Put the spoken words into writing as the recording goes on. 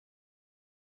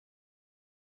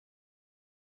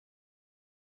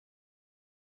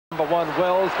number 1,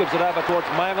 Wells, gives it over towards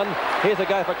Maylin. Here's a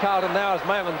go for Carlton now as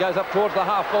Maylin goes up towards the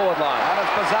half-forward line. And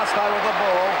it's Bazasto with the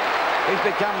ball. He's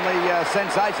become the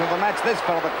sensation of the match. This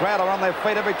fella, the crowd are on their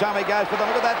feet every time he goes for them.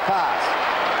 Look at that pass.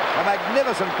 A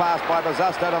magnificent pass by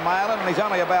Bazasto to Maylin, and he's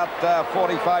only about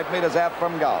 45 metres out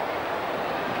from goal.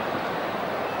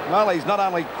 Well, he's not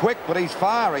only quick, but he's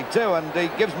fiery too, and he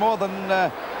gives more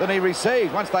than he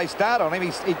receives. Once they start on him,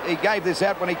 he gave this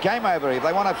out when he came over here. If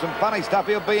they want to have some funny stuff,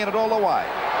 he'll be in it all the way.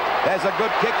 There's a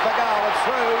good kick for goal. It's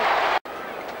through.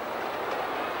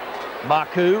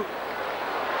 Marku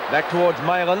back towards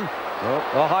Maylin.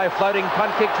 A high floating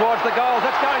punt kick towards the goals.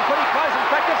 That's going pretty close. In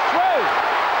fact, it's through.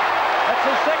 That's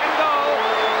his second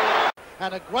goal.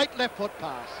 And a great left foot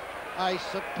pass. A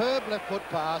superb left foot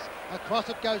pass. Across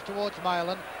it goes towards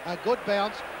Maylin. A good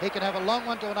bounce. He can have a long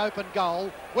one to an open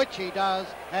goal, which he does.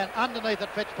 And underneath it,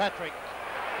 Fitzpatrick.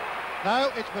 No,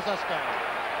 it's Bazasto.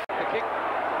 The kick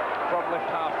from left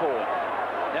half forward.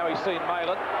 Now he's seen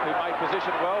Maylin, who made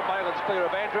position well. Maylin's clear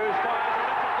of Andrews. Fires and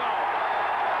that's a goal.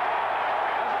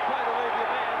 Doesn't play to leave your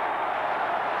man.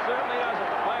 Certainly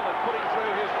doesn't. Maylin putting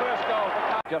through his first goal for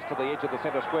Carlton. Just to the edge of the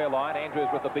centre square line.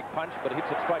 Andrews with the big punch, but hits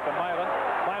it straight to Maylin.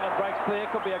 Maylin breaks clear.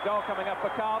 Could be a goal coming up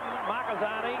for Carlton.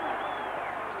 Marquezani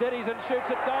steadies and shoots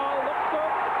at goal. Looks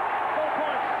good. 4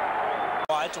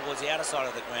 points. Wide towards the outer side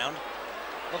of the ground.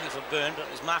 Looking for Byrne, but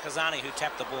it was Marquezani who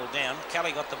tapped the ball down.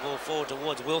 Kelly got the ball forward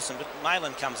towards Wilson, but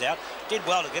Maylin comes out. Did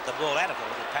well to get the ball out of a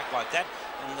little pack like that.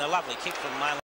 And a lovely kick from Maylin.